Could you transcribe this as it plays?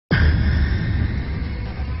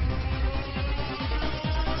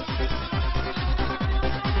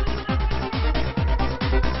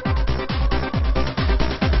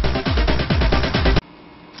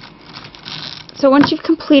So once you've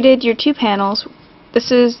completed your 2 panels,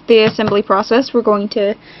 this is the assembly process. We're going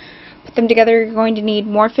to put them together. You're going to need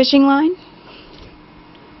more fishing line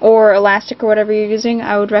or elastic or whatever you're using.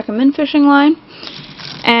 I would recommend fishing line.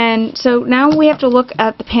 And so now we have to look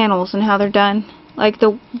at the panels and how they're done. Like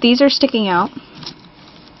these are sticking out,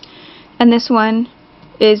 and this one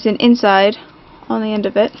is an inside on the end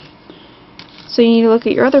of it. So you need to look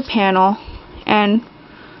at your other panel, and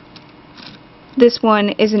this one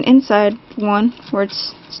is an inside one where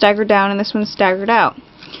it's staggered down, and this one's staggered out,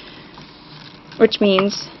 which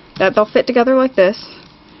means that they'll fit together like this.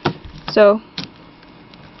 So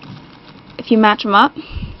if you match them up,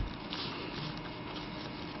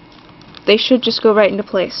 they should just go right into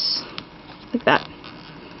place like that.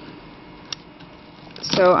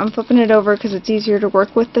 So I'm flipping it over because it's easier to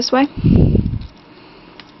work with this way.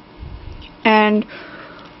 And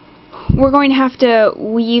we're going to have to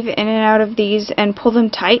weave in and out of these and pull them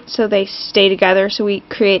tight so they stay together, so we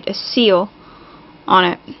create a seal on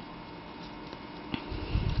it.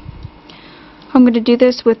 I'm going to do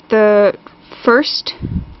this with the first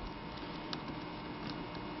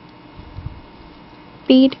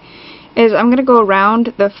bead. I'm going to go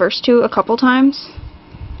around the first 2 a couple times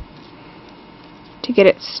to get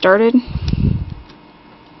it started.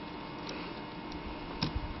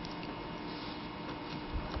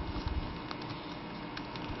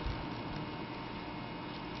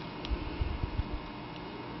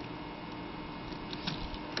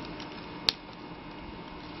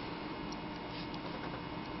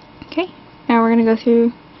 Okay, now we're going to go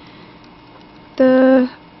through the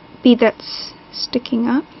bead that's sticking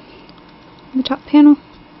up, the top panel,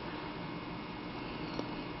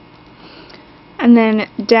 and then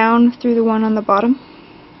down through the one on the bottom.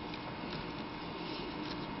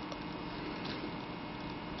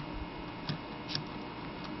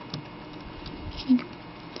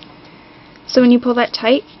 So when you pull that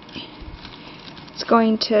tight, it's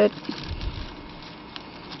going to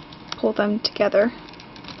pull them together.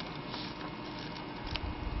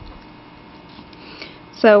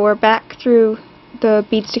 So we're back through the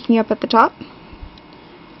bead sticking up at the top.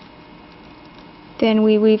 Then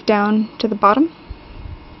we weave down to the bottom.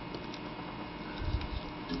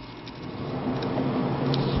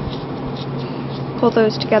 Pull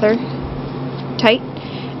those together tight.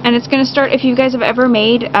 And it's going to start, if you guys have ever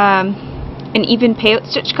made an even peyote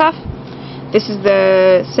stitch cuff, this is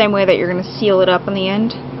the same way that you're going to seal it up on the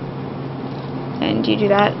end. And you do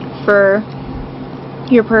that for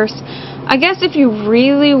your purse. I guess if you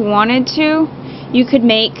really wanted to, you could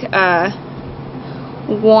make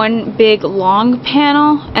one big long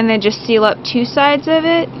panel and then just seal up 2 sides of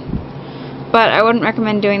it, but I wouldn't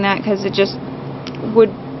recommend doing that because it just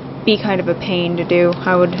would be kind of a pain to do,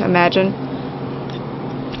 I would imagine.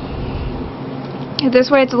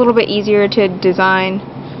 This way it's a little bit easier to design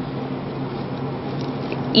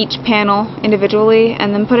each panel individually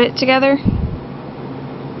and then put it together.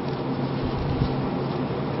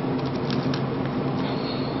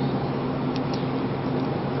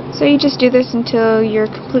 So you just do this until you're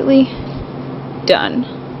completely done.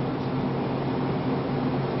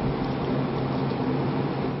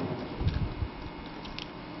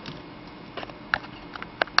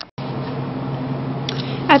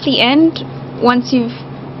 At the end, once you've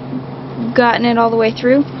gotten it all the way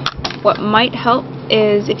through, what might help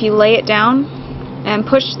is if you lay it down and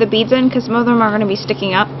push the beads in, because some of them are going to be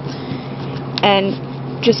sticking up, and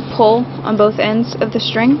just pull on both ends of the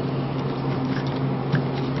string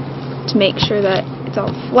to make sure that it's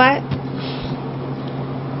all flat,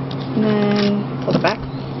 and then pull it back.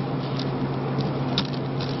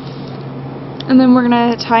 And then we're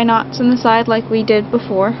going to tie knots on the side like we did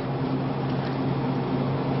before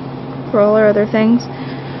for all our other things.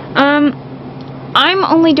 I'm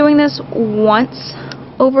only doing this once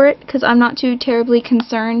over it because I'm not too terribly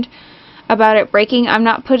concerned about it breaking. I'm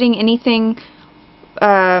not putting anything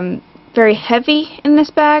very heavy in this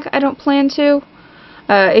bag. I don't plan to.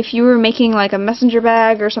 If you were making like a messenger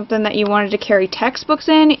bag or something that you wanted to carry textbooks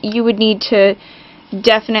in, you would need to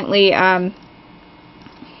definitely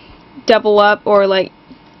double up or like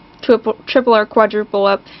triple or quadruple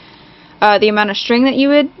up the amount of string that you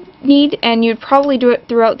would need, and you'd probably do it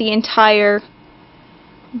throughout the entire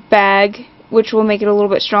bag, which will make it a little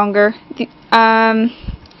bit stronger. But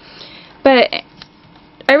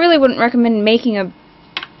I really wouldn't recommend making a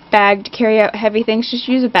bag to carry out heavy things. Just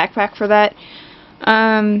use a backpack for that.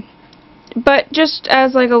 But just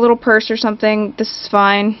as like a little purse or something, this is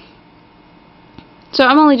fine. So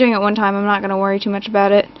I'm only doing it one time. I'm not going to worry too much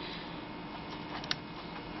about it.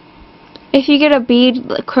 If you get a bead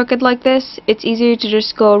crooked like this, it's easier to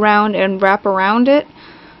just go around and wrap around it.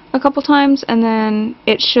 a couple times, and then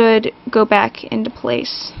it should go back into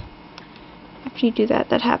place. After you do that,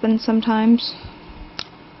 that happens sometimes.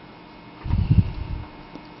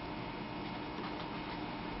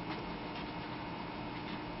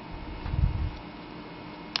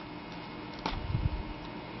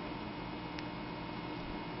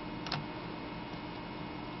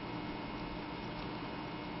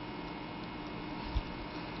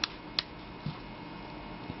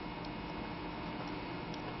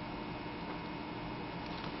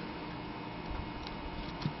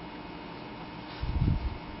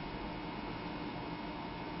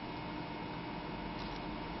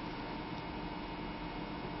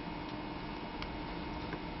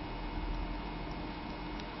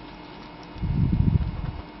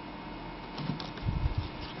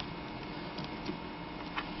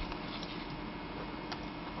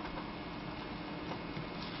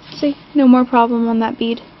 See, no more problem on that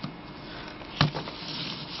bead.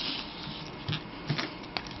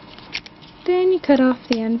 Then you cut off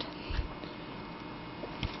the end.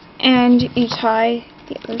 And you tie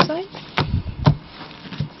the other side.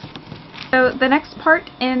 So the next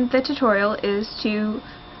part in the tutorial is to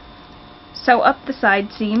sew up the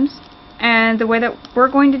side seams. And the way that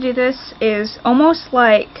we're going to do this is almost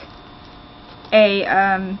like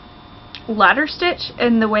a ladder stitch,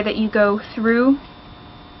 in the way that you go through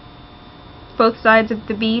both sides of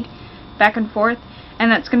the bead back and forth,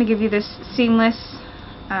 and that's going to give you this seamless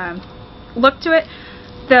look to it.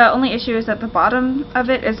 The only issue is that the bottom of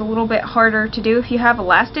it is a little bit harder to do. If you have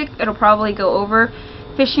elastic, it'll probably go over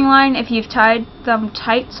fishing line. If you've tied them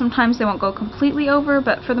tight, sometimes they won't go completely over,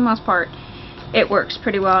 but for the most part it works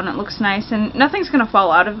pretty well and it looks nice, and nothing's going to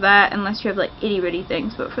fall out of that unless you have like itty bitty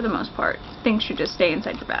things, but for the most part things should just stay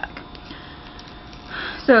inside your bag.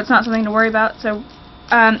 So it's not something to worry about. So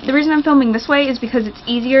the reason I'm filming this way is because it's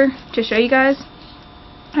easier to show you guys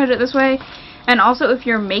how to do it this way, and also if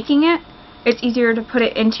you're making it, it's easier to put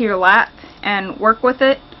it into your lap and work with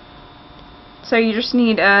it. So you just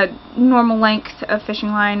need a normal length of fishing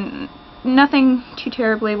line, nothing too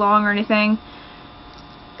terribly long or anything.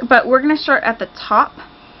 But we're going to start at the top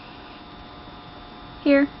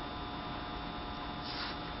here,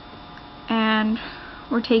 and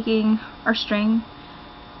we're taking our string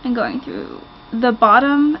and going through the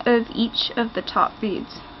bottom of each of the top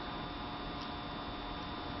beads.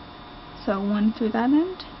 So one through that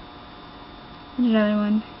end, and another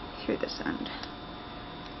one through this end.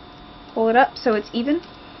 Pull it up so it's even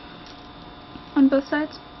on both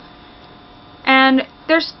sides. And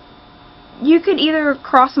you could either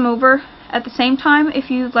cross them over at the same time if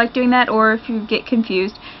you like doing that, or if you get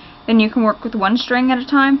confused, then you can work with one string at a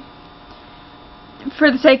time.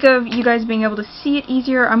 For the sake of you guys being able to see it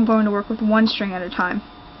easier, I'm going to work with one string at a time.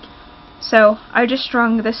 So I just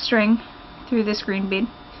strung this string through this green bead,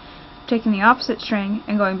 taking the opposite string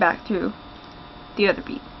and going back through the other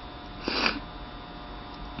bead.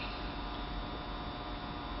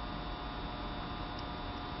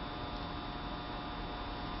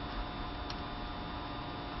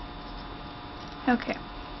 Okay.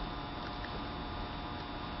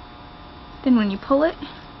 Then when you pull it,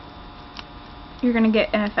 you're going to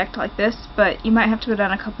get an effect like this, but you might have to go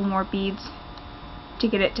down a couple more beads to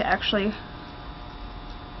get it to actually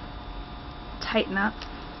tighten up.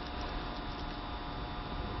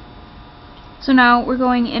 So now we're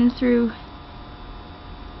going in through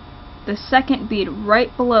the second bead right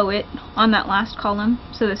below it on that last column,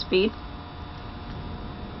 so this bead.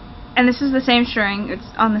 And this is the same string, it's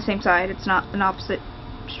on the same side, it's not an opposite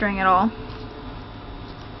string at all.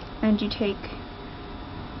 And you take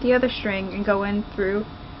the other string and go in through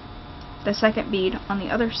the second bead on the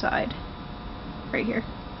other side, right here.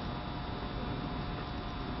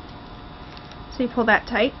 So you pull that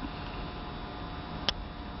tight.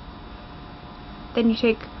 Then you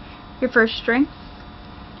take your first string,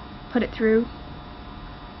 put it through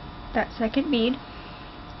that second bead,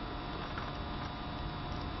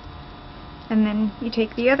 and then you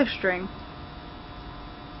take the other string,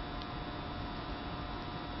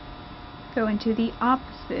 go into the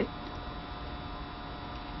opposite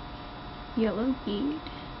yellow bead,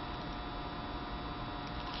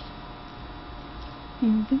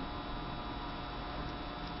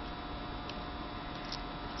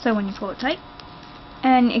 so when you pull it tight,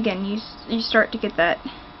 and again you start to get that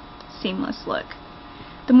seamless look.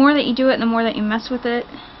 The more that you do it and the more that you mess with it,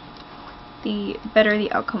 the better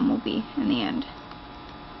the outcome will be in the end.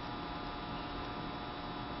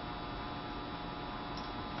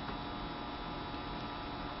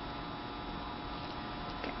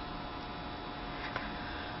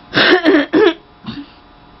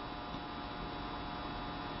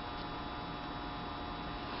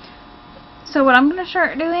 what I'm going to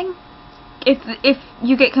start doing, if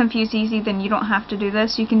you get confused easy, then you don't have to do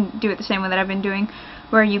this. You can do it the same way that I've been doing,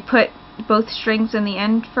 where you put both strings in the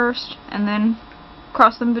end first and then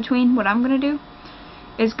cross them between. What I'm going to do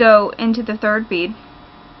is go into the third bead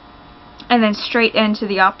and then straight into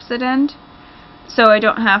the opposite end, so I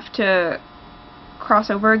don't have to cross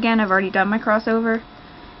over again. I've already done my crossover,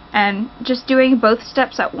 and just doing both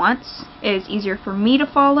steps at once is easier for me to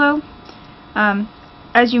follow.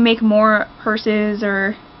 As you make more purses,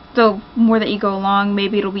 or the more that you go along,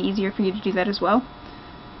 maybe it'll be easier for you to do that as well.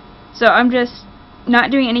 So I'm just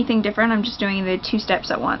not doing anything different, I'm just doing the 2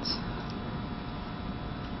 steps at once.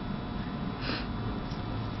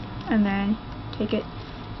 And then take it,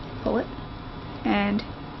 pull it, and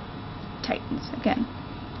tightens again.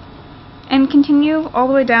 And continue all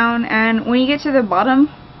the way down, and when you get to the bottom,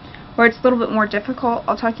 where it's a little bit more difficult,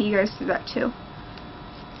 I'll talk you guys through that too.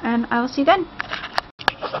 And I will see you then.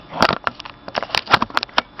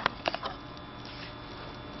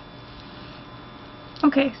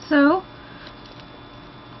 Okay, so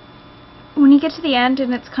when you get to the end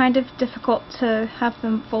and it's kind of difficult to have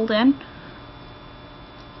them fold in,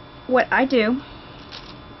 what I do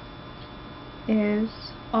is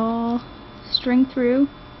I'll string through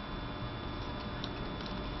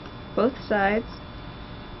both sides,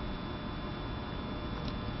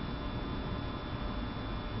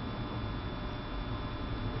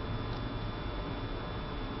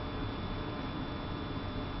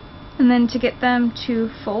 and then to get them to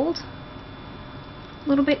fold a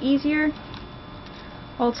little bit easier,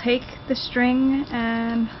 I'll take the string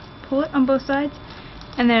and pull it on both sides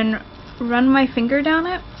and then run my finger down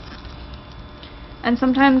it. And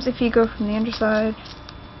sometimes if you go from the underside,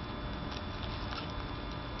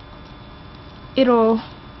 it'll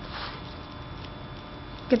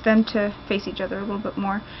get them to face each other a little bit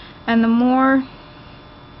more. And the more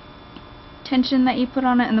tension that you put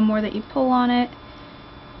on it and the more that you pull on it,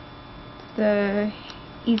 the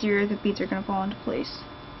easier the beads are going to fall into place.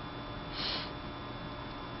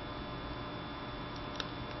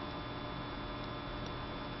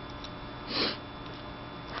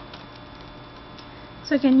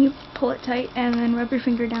 So again, you pull it tight and then rub your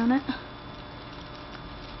finger down it,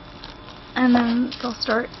 and then they'll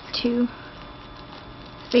start to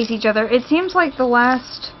face each other. It seems like the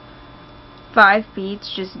last 5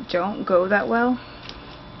 beads just don't go that well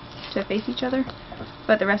to face each other,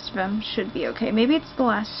 but the rest of them should be okay. Maybe it's the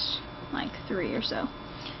last like 3 or so.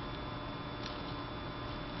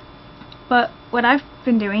 But what I've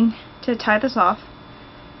been doing to tie this off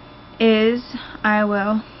is I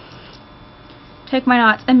will take my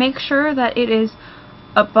knots and make sure that it is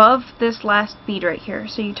above this last bead right here.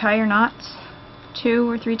 So you tie your knots 2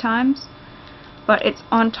 or 3 times, but it's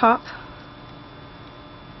on top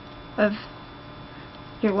of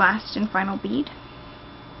your last and final bead.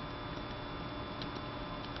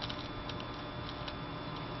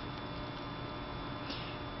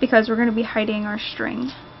 Because we're going to be hiding our string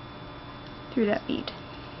through that bead.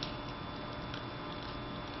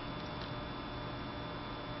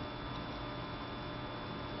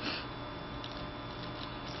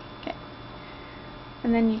 Okay.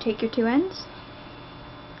 And then you take your 2 ends,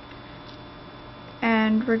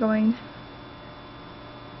 and we're going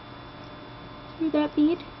through that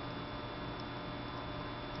bead.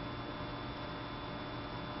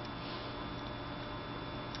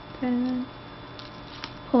 Then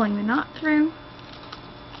pulling the knot through.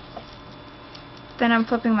 Then I'm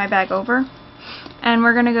flipping my bag over, and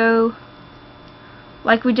we're gonna go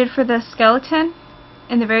like we did for the skeleton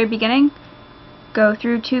in the very beginning. Go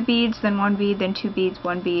through 2 beads, then 1 bead, then 2 beads,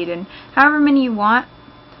 1 bead, and however many you want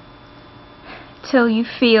till you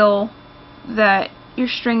feel that your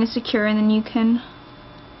string is secure, and then you can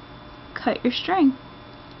cut your string.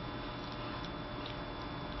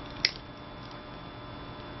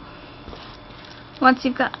 Once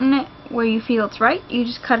you've gotten it where you feel it's right, you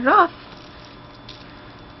just cut it off.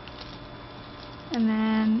 And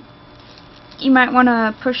then you might want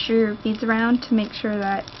to push your beads around to make sure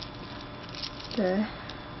that the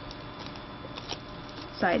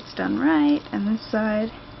side's done right and this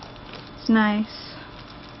side is nice.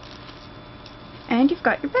 And you've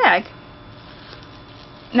got your bag.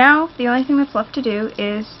 Now the only thing that's left to do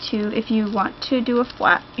is to, if you want to do a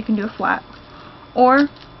flat, you can do a flat. Or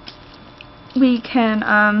we can,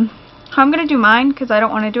 how I'm going to do mine, because I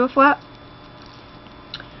don't want to do a flat,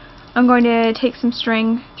 I'm going to take some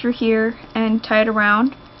string through here and tie it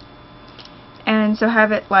around, and so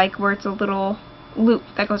have it like where it's a little loop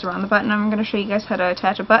that goes around the button. I'm going to show you guys how to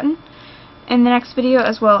attach a button in the next video,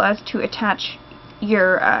 as well as to attach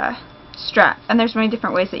your strap. And there's many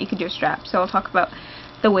different ways that you can do a strap, so I'll talk about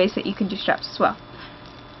the ways that you can do straps as well.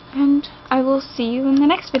 And I will see you in the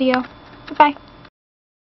next video. Bye-bye.